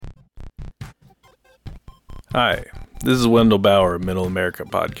Hi, this is Wendell Bauer of Middle America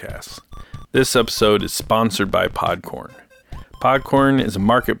Podcasts. This episode is sponsored by Podcorn. Podcorn is a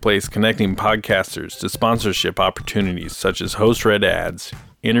marketplace connecting podcasters to sponsorship opportunities such as host-read ads,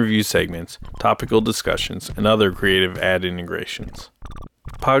 interview segments, topical discussions, and other creative ad integrations.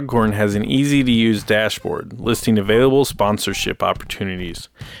 Podcorn has an easy-to-use dashboard listing available sponsorship opportunities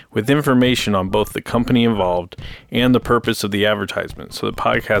with information on both the company involved and the purpose of the advertisement so that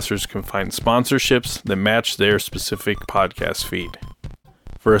podcasters can find sponsorships that match their specific podcast feed.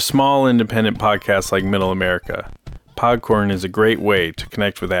 For a small independent podcast like Middle America, Podcorn is a great way to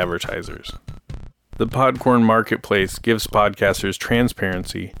connect with advertisers. The Podcorn marketplace gives podcasters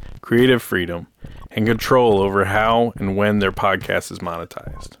transparency, creative freedom, and control over how and when their podcast is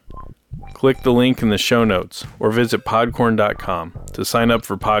monetized. Click the link in the show notes or visit podcorn.com to sign up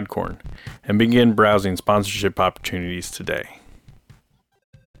for Podcorn and begin browsing sponsorship opportunities today.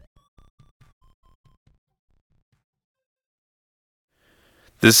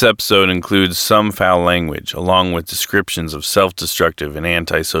 This episode includes some foul language along with descriptions of self-destructive and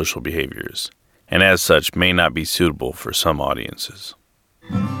antisocial behaviors, and as such may not be suitable for some audiences.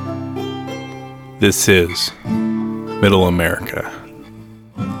 This is Middle America.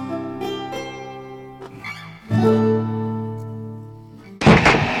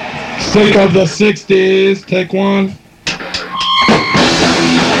 Sick of the 60s, take one.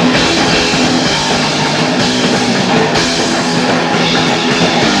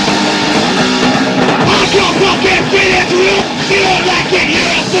 You don't like it, you're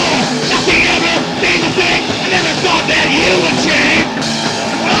a fool. Nothing ever stayed the same. I never thought that you would change.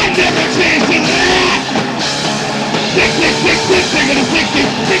 I never changed to that. 666, bigger than 60.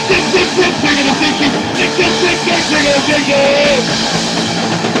 666, bigger than 60. 666, bigger than 60.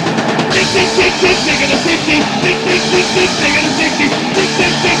 666, bigger than 60. 666, bigger than 60.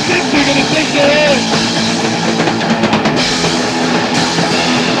 666, bigger than 60.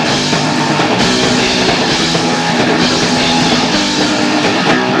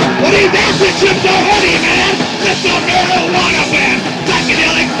 Well, these acid chips are honey, man. That's a marijuana band.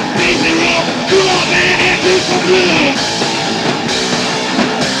 Psychedelic, crazy roll, cool off, man, and do some blue.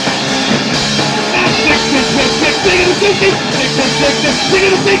 That's 666, bigger than 60. 666,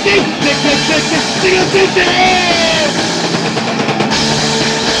 bigger than 60. 666, bigger than 60.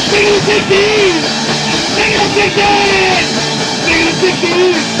 Bigger than 60. Bigger than 60. Bigger than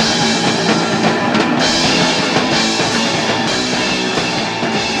 60.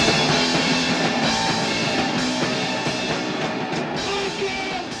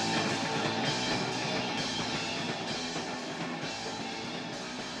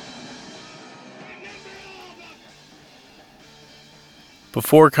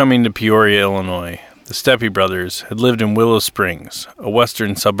 Before coming to Peoria, Illinois, the Steppe brothers had lived in Willow Springs, a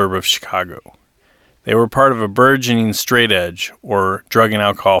western suburb of Chicago. They were part of a burgeoning straight edge, or drug and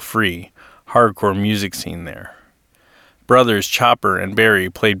alcohol-free, hardcore music scene there. Brothers Chopper and Barry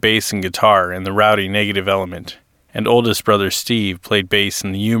played bass and guitar in the rowdy Negative Element, and oldest brother Steve played bass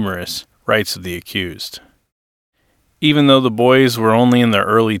in the humorous Rights of the Accused. Even though the boys were only in their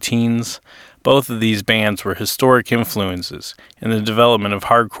early teens, both of these bands were historic influences in the development of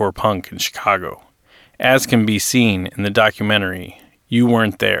hardcore punk in Chicago, as can be seen in the documentary You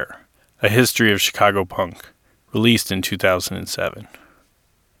Weren't There, A History of Chicago Punk, released in 2007.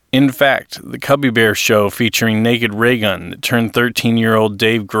 In fact, the Cubby Bear show featuring Naked Raygun that turned 13-year-old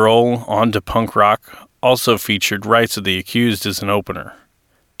Dave Grohl onto punk rock also featured Rights of the Accused as an opener.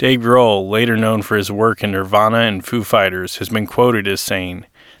 Dave Grohl, later known for his work in Nirvana and Foo Fighters, has been quoted as saying,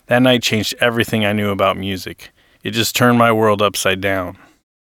 "That night changed everything I knew about music. It just turned my world upside down."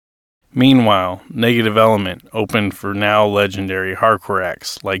 Meanwhile, Negative Element opened for now legendary hardcore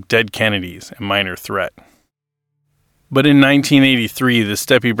acts like Dead Kennedys and Minor Threat. But in 1983, the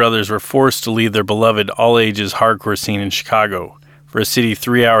Steppe brothers were forced to leave their beloved all-ages hardcore scene in Chicago for a city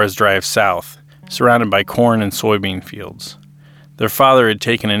 3 hours drive south, surrounded by corn and soybean fields. Their father had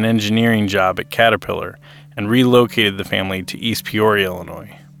taken an engineering job at Caterpillar and relocated the family to East Peoria,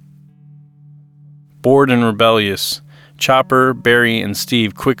 Illinois. Bored and rebellious, Chopper, Barry, and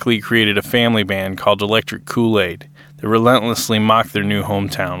Steve quickly created a family band called Electric Kool-Aid that relentlessly mocked their new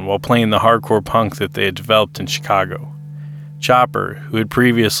hometown while playing the hardcore punk that they had developed in Chicago. Chopper, who had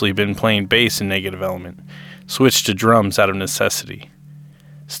previously been playing bass in Negative Element, switched to drums out of necessity.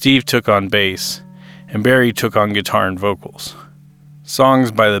 Steve took on bass, and Barry took on guitar and vocals.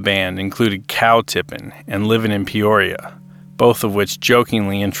 Songs by the band included Cow Tippin' and Livin' in Peoria, both of which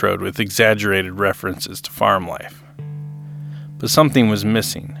jokingly introed with exaggerated references to farm life. But something was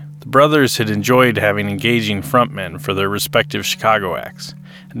missing. The brothers had enjoyed having engaging frontmen for their respective Chicago acts,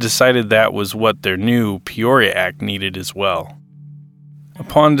 and decided that was what their new Peoria act needed as well.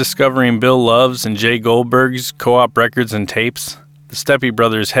 Upon discovering Bill Love's and Jay Goldberg's Co-op records and tapes, the Steppe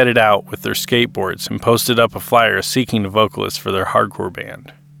brothers headed out with their skateboards and posted up a flyer seeking a vocalist for their hardcore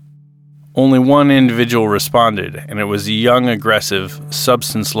band. Only one individual responded, and it was a young, aggressive,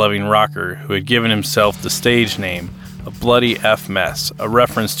 substance-loving rocker who had given himself the stage name of Bloody F Mess, a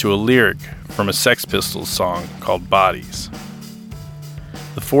reference to a lyric from a Sex Pistols song called Bodies.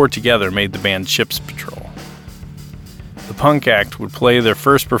 The four together made the band Chips Patrol. The punk act would play their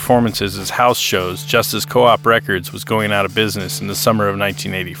first performances as house shows just as Co-op Records was going out of business in the summer of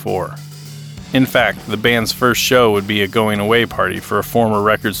 1984. In fact, the band's first show would be a going-away party for a former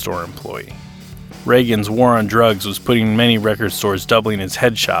record store employee. Reagan's war on drugs was putting many record stores doubling as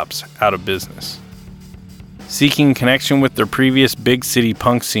head shops out of business. Seeking connection with their previous big city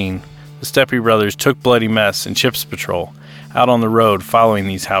punk scene, the Steppe brothers took Bloody Mess and Chips Patrol out on the road following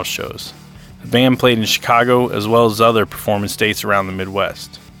these house shows. The band played in Chicago as well as other performance dates around the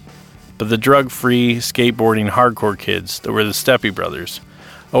Midwest. But the drug-free, skateboarding hardcore kids that were the Steppe brothers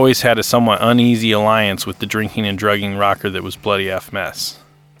always had a somewhat uneasy alliance with the drinking and drugging rocker that was Bloody F Mess.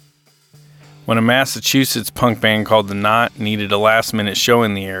 When a Massachusetts punk band called The Knot needed a last-minute show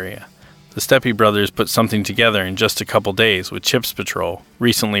in the area, the Steppe brothers put something together in just a couple days with Chips Patrol,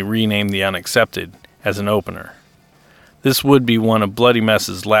 recently renamed The Unaccepted, as an opener. This would be one of Bloody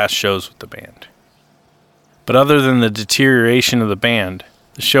Mess's last shows with the band. But other than the deterioration of the band,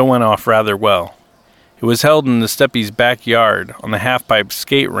 the show went off rather well. It was held in the Steppe's backyard on the half-pipe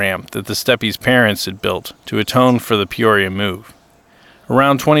skate ramp that the Steppe's parents had built to atone for the Peoria move.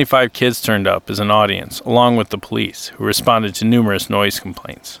 Around 25 kids turned up as an audience, along with the police, who responded to numerous noise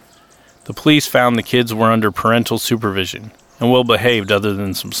complaints. The police found the kids were under parental supervision and well behaved other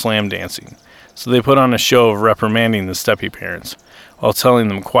than some slam dancing, so they put on a show of reprimanding the Steppe parents while telling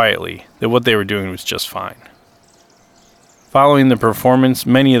them quietly that what they were doing was just fine. Following the performance,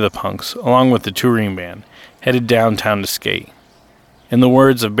 many of the punks, along with the touring band, headed downtown to skate. In the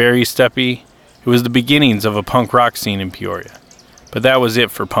words of Barry Steppe, it was the beginnings of a punk rock scene in Peoria, but that was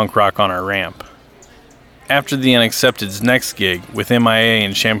it for punk rock on our ramp. After The Unaccepted's next gig with MIA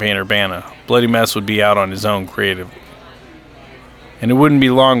in Champaign-Urbana, Bloody Mess would be out on his own creatively. And it wouldn't be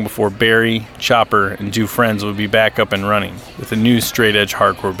long before Barry, Chopper, and two friends would be back up and running with a new straight-edge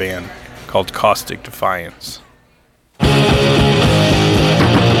hardcore band called Caustic Defiance.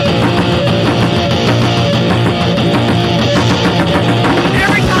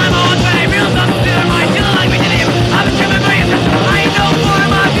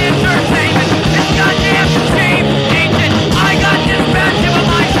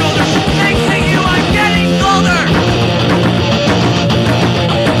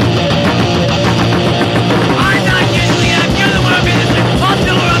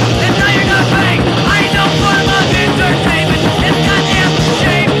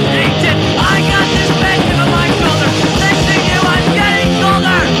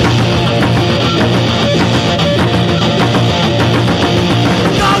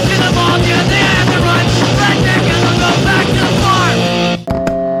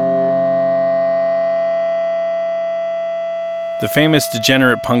 The famous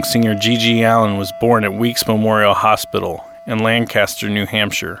degenerate punk singer G.G. Allin was born at Weeks Memorial Hospital in Lancaster, New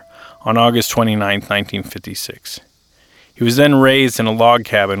Hampshire, on August 29, 1956. He was then raised in a log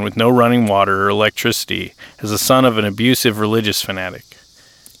cabin with no running water or electricity as the son of an abusive religious fanatic.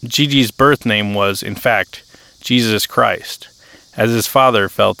 G.G.'s birth name was, in fact, Jesus Christ, as his father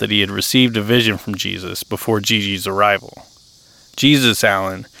felt that he had received a vision from Jesus before G.G.'s arrival. Jesus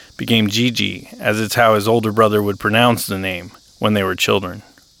Allin became G.G., as it's how his older brother would pronounce the name when they were children.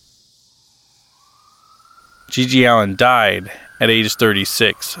 G.G. Allin died at age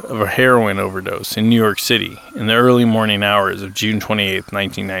 36 of a heroin overdose in New York City in the early morning hours of June 28,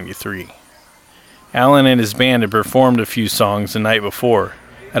 1993. Allin and his band had performed a few songs the night before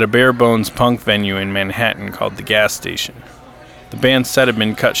at a bare-bones punk venue in Manhattan called The Gas Station. The band's set had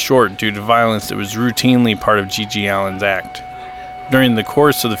been cut short due to violence that was routinely part of G.G. Allin's act. During the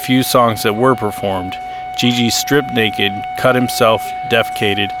course of the few songs that were performed, G.G. stripped naked, cut himself,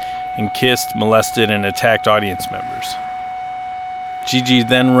 defecated, and kissed, molested, and attacked audience members. G.G.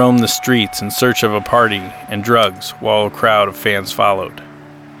 then roamed the streets in search of a party and drugs while a crowd of fans followed.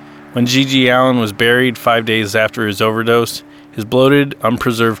 When G.G. Allin was buried 5 days after his overdose, his bloated,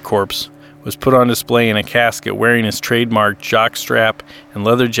 unpreserved corpse was put on display in a casket wearing his trademark jockstrap and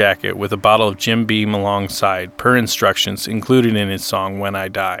leather jacket with a bottle of Jim Beam alongside, per instructions included in his song When I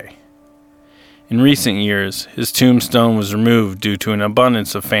Die. In recent years, his tombstone was removed due to an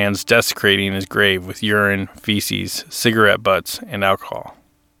abundance of fans desecrating his grave with urine, feces, cigarette butts, and alcohol.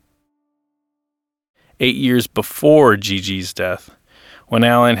 8 years before GG's death, when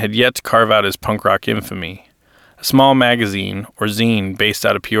Allen had yet to carve out his punk rock infamy, a small magazine, or zine, based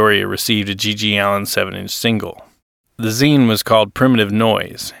out of Peoria received a GG Allin 7-inch single. The zine was called Primitive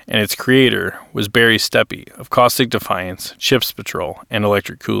Noise, and its creator was Barry Steppe of Caustic Defiance, Chips Patrol, and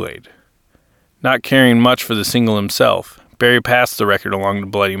Electric Kool-Aid. Not caring much for the single himself, Barry passed the record along to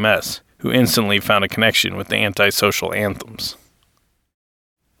Bloody Mess, who instantly found a connection with the antisocial anthems.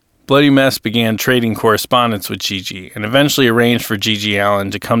 Bloody Mess began trading correspondence with GG and eventually arranged for GG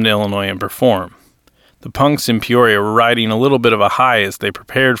Allin to come to Illinois and perform. The punks in Peoria were riding a little bit of a high as they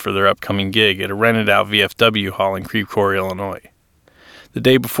prepared for their upcoming gig at a rented-out VFW hall in Creve Coeur, Illinois. The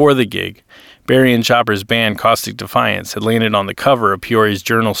day before the gig, Barry and Chopper's band Caustic Defiance had landed on the cover of Peoria's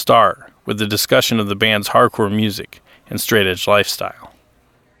Journal Star with a discussion of the band's hardcore music and straight-edge lifestyle.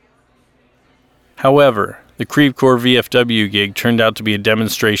 However, the Creve Coeur VFW gig turned out to be a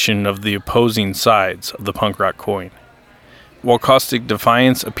demonstration of the opposing sides of the punk rock coin. While Caustic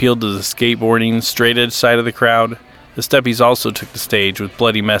Defiance appealed to the skateboarding, straight-edge side of the crowd, the Steppes also took the stage with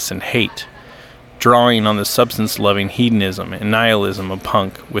Bloody Mess and Hate, drawing on the substance-loving hedonism and nihilism of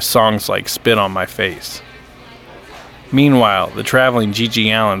punk with songs like Spit on My Face. Meanwhile, the traveling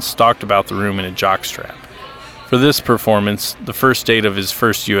GG Allin stalked about the room in a jockstrap. For this performance, the first date of his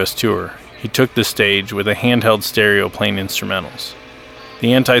first U.S. tour, he took the stage with a handheld stereo playing instrumentals.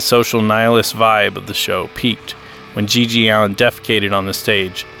 The antisocial nihilist vibe of the show peaked when GG Allin defecated on the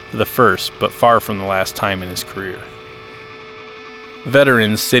stage for the first but far from the last time in his career.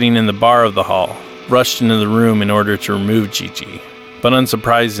 Veterans sitting in the bar of the hall rushed into the room in order to remove GG, but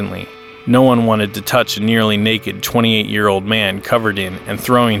unsurprisingly, no one wanted to touch a nearly naked 28-year-old man covered in and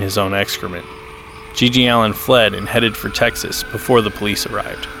throwing his own excrement. GG Allin fled and headed for Texas before the police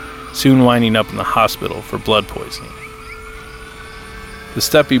arrived, soon winding up in the hospital for blood poisoning. The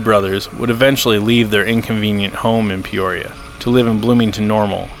Steppe brothers would eventually leave their inconvenient home in Peoria to live in Bloomington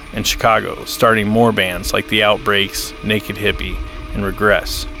Normal and Chicago, starting more bands like The Outbreaks, Naked Hippie, and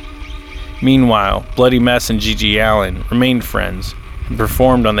Regress. Meanwhile, Bloody Mess and GG Allin remained friends and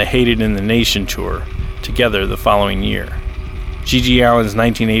performed on the Hated in the Nation tour together the following year. GG Allin's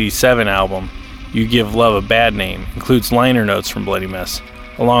 1987 album, You Give Love a Bad Name, includes liner notes from Bloody Mess,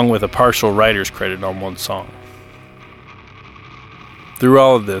 along with a partial writer's credit on one song. Through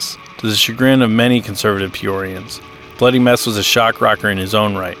all of this, to the chagrin of many conservative Peorians, Bloody Mess was a shock rocker in his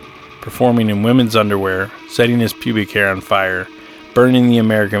own right, performing in women's underwear, setting his pubic hair on fire, burning the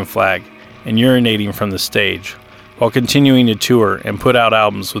American flag, and urinating from the stage, while continuing to tour and put out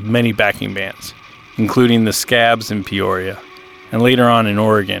albums with many backing bands, including the Scabs in Peoria, and later on in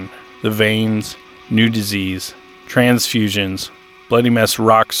Oregon, the Veins, New Disease, Transfusions, Bloody Mess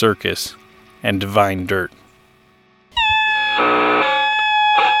Rock Circus, and Divine Dirt.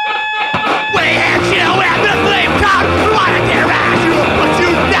 We hit you with the flame cloud. Wanna terrorize you, put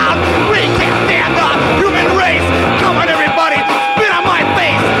you down. We can't stand the human race. Come on, everybody, spit on my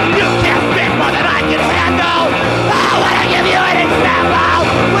face. You can't spit more than I can handle. I wanna give you an example.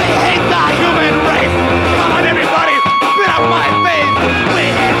 We hate the human race. Come on, everybody, spit on my face. We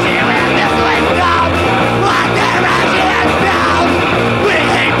hit you with this flame cloud. Wanna terrorize you down. We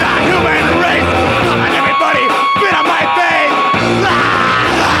hate the human race. Come on, everybody, spit on my face.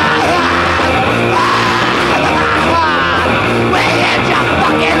 We hit you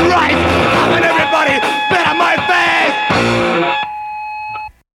fucking right! Come on, everybody! Spit on my face!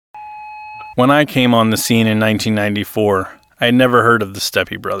 When I came on the scene in 1994, I had never heard of the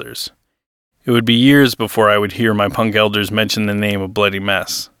Steppe brothers. It would be years before I would hear my punk elders mention the name of Bloody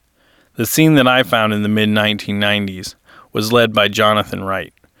Mess. The scene that I found in the mid-1990s was led by Jonathan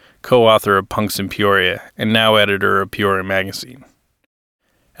Wright, co-author of Punks in Peoria and now editor of Peoria Magazine.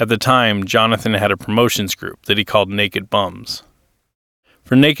 At the time, Jonathan had a promotions group that he called Naked Bums.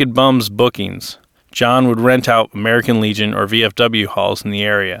 For Naked Bums bookings, John would rent out American Legion or VFW halls in the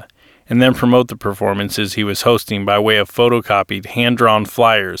area and then promote the performances he was hosting by way of photocopied, hand-drawn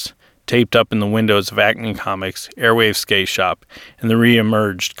flyers taped up in the windows of Acme Comics, Airwave Skate Shop, and the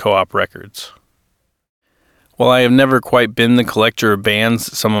re-emerged Co-op Records. While I have never quite been the collector of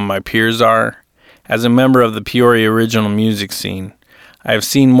bands some of my peers are, as a member of the Peoria original music scene, I have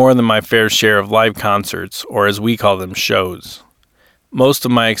seen more than my fair share of live concerts, or as we call them, shows. Most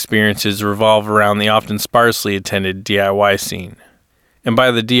of my experiences revolve around the often sparsely attended DIY scene. And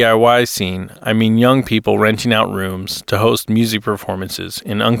by the DIY scene, I mean young people renting out rooms to host music performances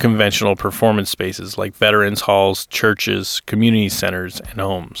in unconventional performance spaces like veterans halls, churches, community centers, and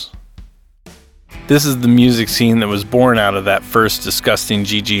homes. This is the music scene that was born out of that first disgusting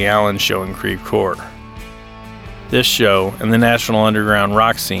G.G. Allin show in Creve Coeur. This show and the national underground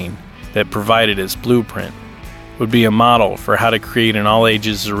rock scene that provided its blueprint would be a model for how to create an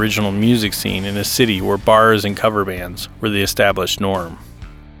all-ages original music scene in a city where bars and cover bands were the established norm.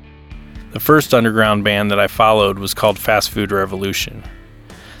 The first underground band that I followed was called Fast Food Revolution.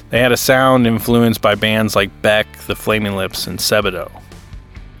 They had a sound influenced by bands like Beck, The Flaming Lips, and Sebadoh.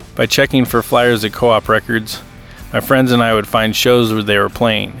 By checking for flyers at Co-op Records, my friends and I would find shows where they were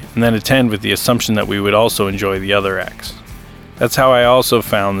playing, and then attend with the assumption that we would also enjoy the other acts. That's how I also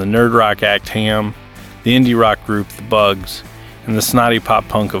found the nerd rock act Ham, the indie rock group The Bugs, and the snotty pop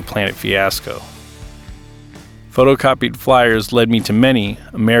punk of Planet Fiasco. Photocopied flyers led me to many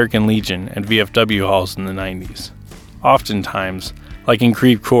American Legion and VFW halls in the 90s. Oftentimes, like in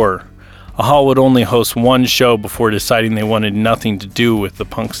Creve Coeur, a hall would only host one show before deciding they wanted nothing to do with the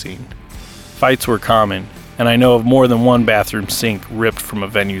punk scene. Fights were common, and I know of more than one bathroom sink ripped from a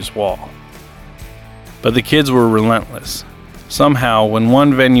venue's wall. But the kids were relentless. Somehow, when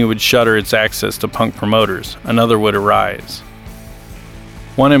one venue would shutter its access to punk promoters, another would arise.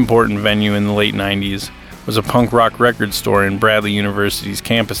 One important venue in the late 90s was a punk rock record store in Bradley University's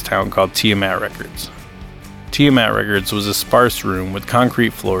campus town called Tiamat Records. Tiamat Records was a sparse room with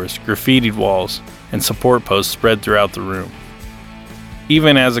concrete floors, graffitied walls, and support posts spread throughout the room.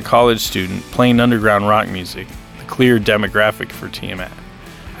 Even as a college student playing underground rock music, the clear demographic for Tiamat,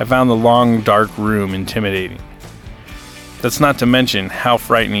 I found the long, dark room intimidating. That's not to mention how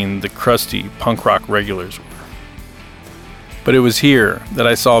frightening the crusty punk rock regulars were. But it was here that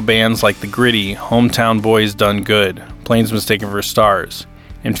I saw bands like the gritty Hometown Boys Done Good, Planes Mistaken for Stars,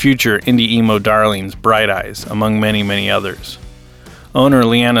 and future indie emo darlings Bright Eyes, among many, many others. Owner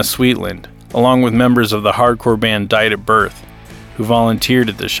Leanna Sweetland, along with members of the hardcore band Died at Birth, who volunteered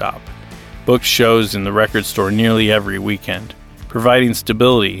at the shop, booked shows in the record store nearly every weekend, providing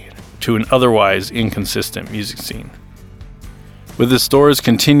stability to an otherwise inconsistent music scene. With the store's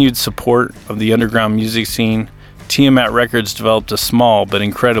continued support of the underground music scene, Tiamat Records developed a small but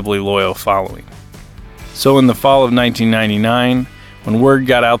incredibly loyal following. So in the fall of 1999, when word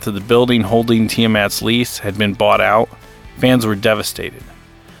got out that the building holding Tiamat's lease had been bought out, fans were devastated.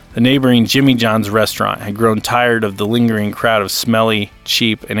 The neighboring Jimmy John's restaurant had grown tired of the lingering crowd of smelly,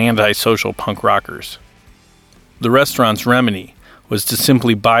 cheap, and antisocial punk rockers. The restaurant's remedy was to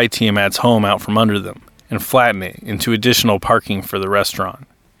simply buy Tiamat's home out from under them and flatten it into additional parking for the restaurant.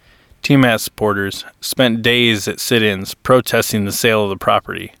 Tiamat supporters spent days at sit-ins protesting the sale of the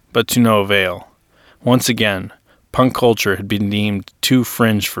property, but to no avail. Once again, punk culture had been deemed too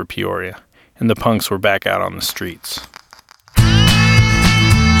fringe for Peoria, and the punks were back out on the streets.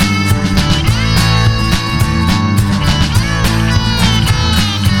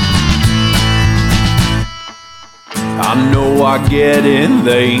 I know I get it,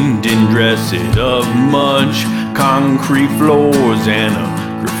 they didn't dress it up much. Concrete floors and a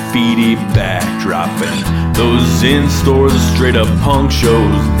graffiti backdrop, and those in-stores, straight up punk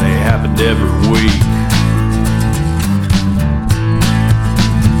shows, they happened every week.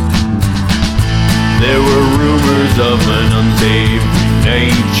 There were rumors of an unsavory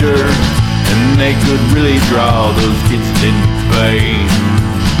nature, and they could really draw those kids that didn't pay.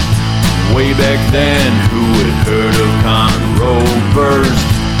 Way back then, who had heard of Conor Rovers,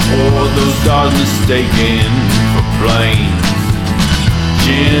 or those stars mistaken for planes?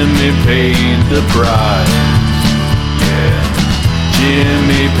 Jimmy paid the price, yeah.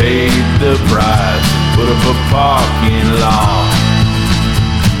 Jimmy paid the price, put up a parking lot.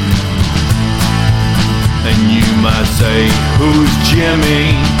 And you might say, who's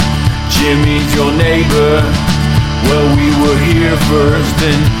Jimmy? Jimmy's your neighbor. Well, we were here first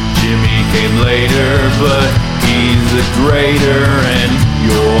and Jimmy came later, but he's the greater and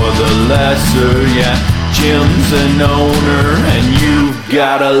you're the lesser. Yeah, Jim's an owner and you've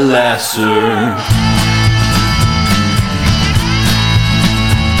got a lesser.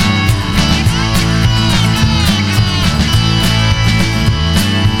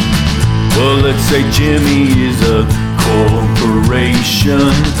 Well, let's say Jimmy is a corporation.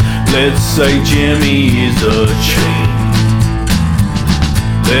 Let's say Jimmy is a chain.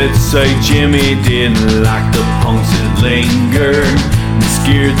 Let's say Jimmy didn't like the punks that lingered and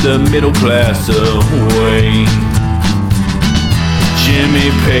scared the middle class away. Jimmy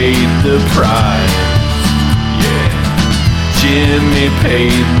paid the price, yeah. Jimmy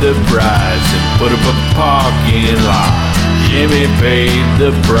paid the price and put up a parking lot. Jimmy paid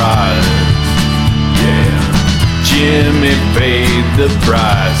the price, yeah. Jimmy paid the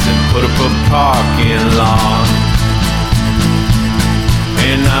price and put up a parking lot.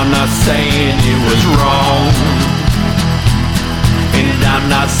 And I I'm not saying it was wrong, and I'm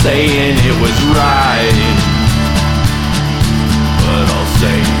not saying it was right, but I'll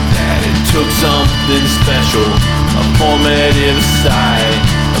say that it took something special, a formative sight,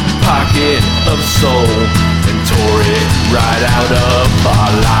 a pocket of soul, and tore it right out of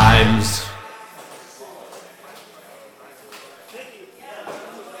our lives.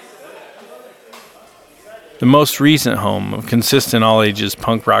 The most recent home of consistent all-ages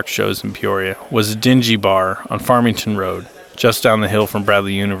punk rock shows in Peoria was a dingy bar on Farmington Road, just down the hill from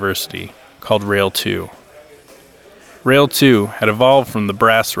Bradley University, called Rail 2. Rail 2 had evolved from the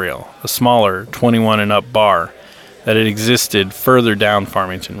Brass Rail, a smaller 21-and-up bar that had existed further down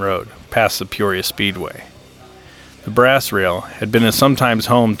Farmington Road, past the Peoria Speedway. The Brass Rail had been a sometimes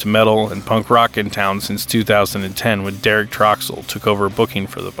home to metal and punk rock in town since 2010 when Derek Troxel took over booking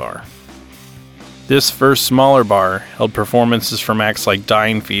for the bar. This first smaller bar held performances from acts like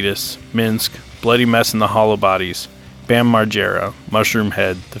Dying Fetus, Minsk, Bloody Mess and the Hollow Bodies, Bam Margera, Mushroom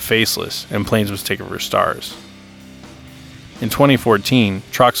Head, The Faceless, and Planes Mistake for Stars. In 2014,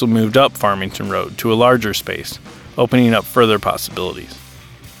 Troxel moved up Farmington Road to a larger space, opening up further possibilities.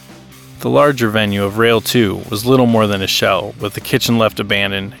 The larger venue of Rail 2 was little more than a shell, with the kitchen left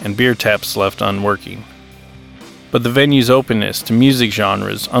abandoned and beer taps left unworking. But the venue's openness to music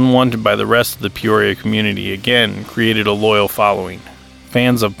genres unwanted by the rest of the Peoria community again created a loyal following.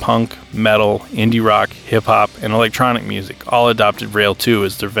 Fans of punk, metal, indie rock, hip-hop, and electronic music all adopted Rail 2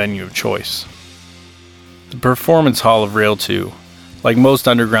 as their venue of choice. The performance hall of Rail 2, like most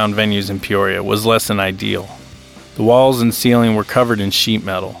underground venues in Peoria, was less than ideal. The walls and ceiling were covered in sheet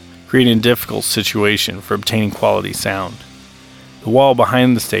metal, creating a difficult situation for obtaining quality sound. The wall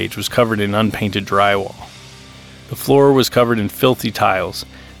behind the stage was covered in unpainted drywall. The floor was covered in filthy tiles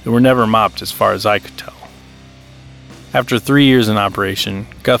that were never mopped as far as I could tell. After 3 years in operation,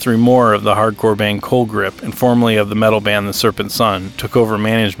 Guthrie Moore of the hardcore band Cold Grip and formerly of the metal band The Serpent Sun took over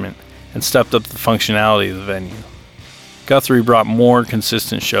management and stepped up the functionality of the venue. Guthrie brought more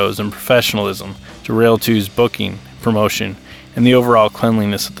consistent shows and professionalism to Rail 2's booking, promotion, and the overall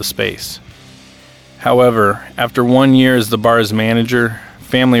cleanliness of the space. However, after 1 year as the bar's manager,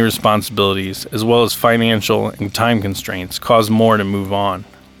 family responsibilities, as well as financial and time constraints, caused Moore to move on,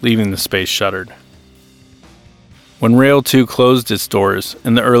 leaving the space shuttered. When Rail 2 closed its doors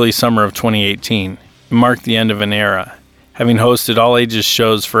in the early summer of 2018, it marked the end of an era, having hosted all-ages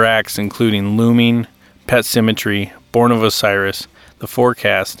shows for acts including Looming, Pet Symmetry, Born of Osiris, The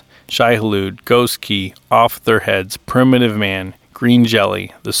Forecast, Shai Hulud, Ghost Key, Off Their Heads, Primitive Man, Green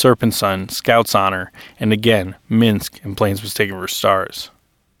Jelly, The Serpent Sun, Scout's Honor, and again, Minsk and Planes Mistaken for Stars.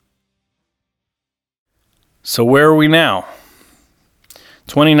 So where are we now?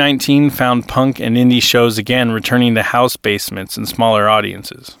 2019 found punk and indie shows again returning to house basements and smaller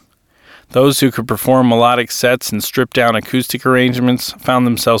audiences. Those who could perform melodic sets and stripped-down acoustic arrangements found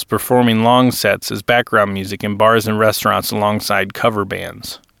themselves performing long sets as background music in bars and restaurants alongside cover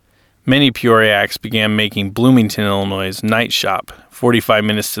bands. Many Peoria acts began making Bloomington, Illinois' Night Shop, 45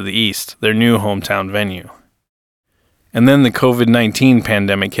 minutes to the east, their new hometown venue. And then the COVID-19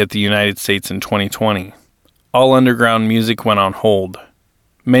 pandemic hit the United States in 2020. All underground music went on hold.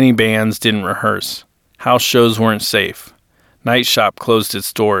 Many bands didn't rehearse. House shows weren't safe. Night Shop closed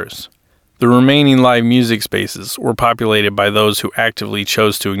its doors. The remaining live music spaces were populated by those who actively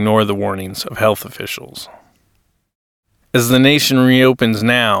chose to ignore the warnings of health officials. As the nation reopens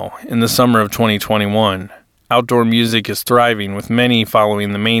now, in the summer of 2021, outdoor music is thriving, with many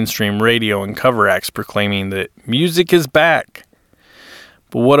following the mainstream radio and cover acts proclaiming that music is back.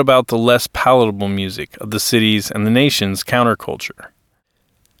 But what about the less palatable music of the city's and the nation's counterculture?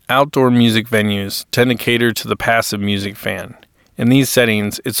 Outdoor music venues tend to cater to the passive music fan. In these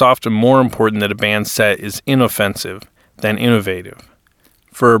settings, it's often more important that a band's set is inoffensive than innovative.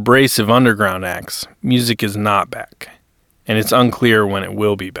 For abrasive underground acts, music is not back, and it's unclear when it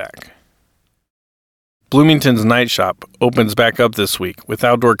will be back. Bloomington's Night Shop opens back up this week with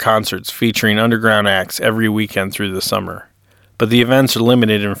outdoor concerts featuring underground acts every weekend through the summer. But the events are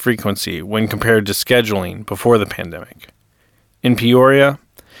limited in frequency when compared to scheduling before the pandemic. In Peoria,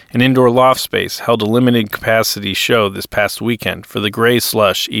 an indoor loft space held a limited capacity show this past weekend for the Gray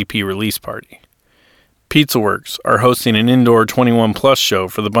Slush EP release party. Pizza Works are hosting an indoor 21+ show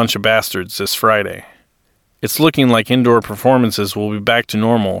for the Bunch of Bastards this Friday. It's looking like indoor performances will be back to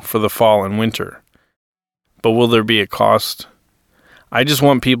normal for the fall and winter. But will there be a cost? I just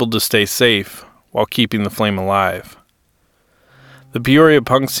want people to stay safe while keeping the flame alive. The Peoria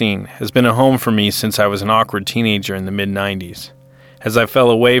punk scene has been a home for me since I was an awkward teenager in the mid-90s. As I fell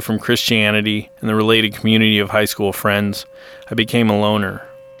away from Christianity and the related community of high school friends, I became a loner.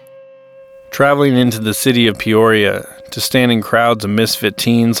 Traveling into the city of Peoria to stand in crowds of misfit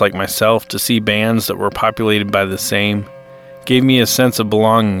teens like myself to see bands that were populated by the same gave me a sense of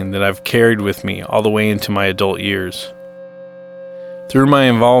belonging that I've carried with me all the way into my adult years. Through my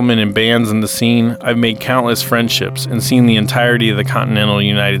involvement in bands and the scene, I've made countless friendships and seen the entirety of the continental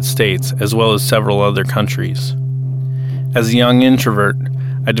United States, as well as several other countries. As a young introvert,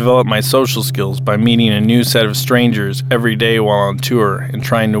 I developed my social skills by meeting a new set of strangers every day while on tour and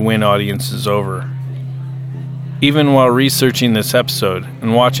trying to win audiences over. Even while researching this episode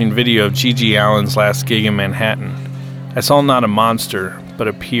and watching video of G.G. Allin's last gig in Manhattan, I saw not a monster, but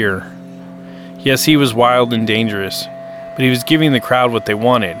a peer. Yes, he was wild and dangerous, but he was giving the crowd what they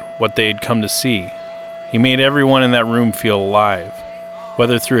wanted, what they had come to see. He made everyone in that room feel alive,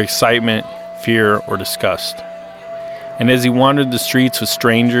 whether through excitement, fear, or disgust. And as he wandered the streets with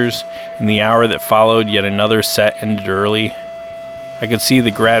strangers in the hour that followed yet another set ended early, I could see the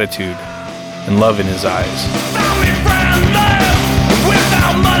gratitude and love in his eyes. Found me friendless,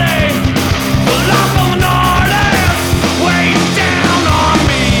 without money, the life of an artist, weighs down on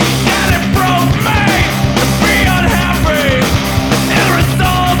me, and it broke me to be unhappy. It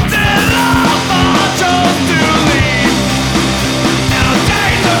resulted love I chose to leave. Now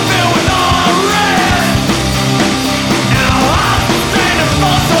days are filled with unrest, and our hearts will strain to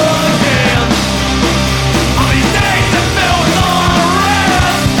fall again. All these days are filled with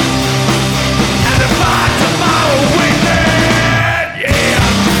unrest, and if I tomorrow wasted, yeah.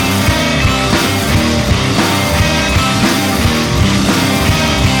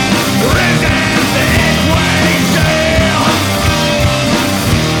 Raising the equation.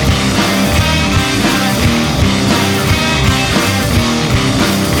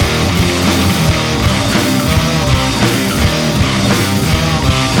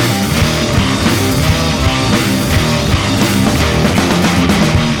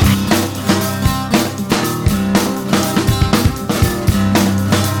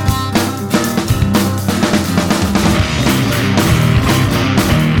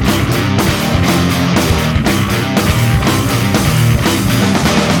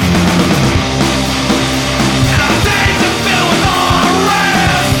 And our days are filled with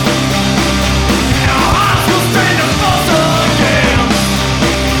unrest, and our hearts will strain to fall again.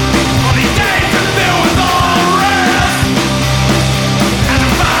 All these days are filled with unrest, and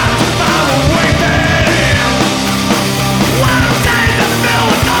if I tomorrow wasted. When our days are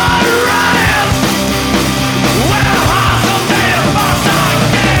filled with unrest, when our hearts will strain to fall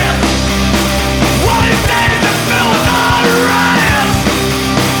again. All these days are filled with unrest,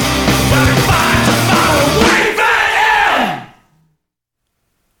 when if I tomorrow wasted.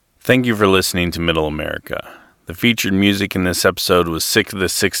 Thank you for listening to Middle America. The featured music in this episode was Sick of the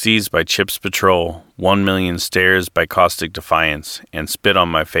 60s by Chips Patrol, 1 Million Stairs by Caustic Defiance, and Spit on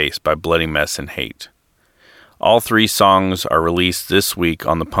My Face by Bloody Mess and Hate. All three songs are released this week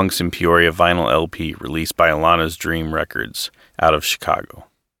on the Punks in Peoria vinyl LP released by Alana's Dream Records out of Chicago.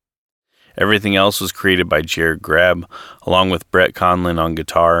 Everything else was created by Jared Grab, along with Brett Conlin on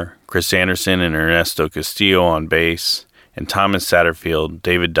guitar, Chris Anderson and Ernesto Castillo on bass, and Thomas Satterfield,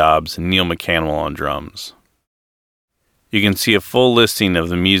 David Dobbs, and Neil McCannwell on drums. You can see a full listing of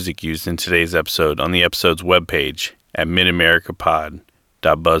the music used in today's episode on the episode's webpage at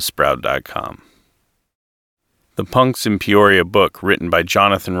midamericapod.buzzsprout.com. The Punks in Peoria book, written by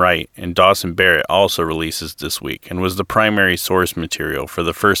Jonathan Wright and Dawson Barrett, also releases this week and was the primary source material for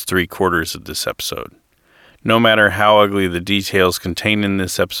the first 3 quarters of this episode. No matter how ugly the details contained in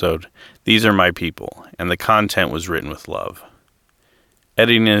this episode, these are my people, and the content was written with love.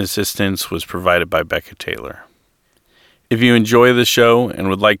 Editing assistance was provided by Becca Taylor. If you enjoy the show and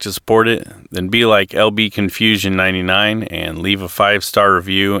would like to support it, then be like LB Confusion 99 and leave a 5-star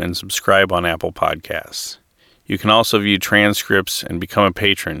review and subscribe on Apple Podcasts. You can also view transcripts and become a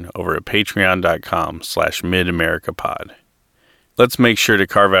patron over at patreon.com/midamericapod. Let's make sure to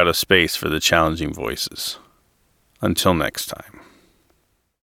carve out a space for the challenging voices. Until next time.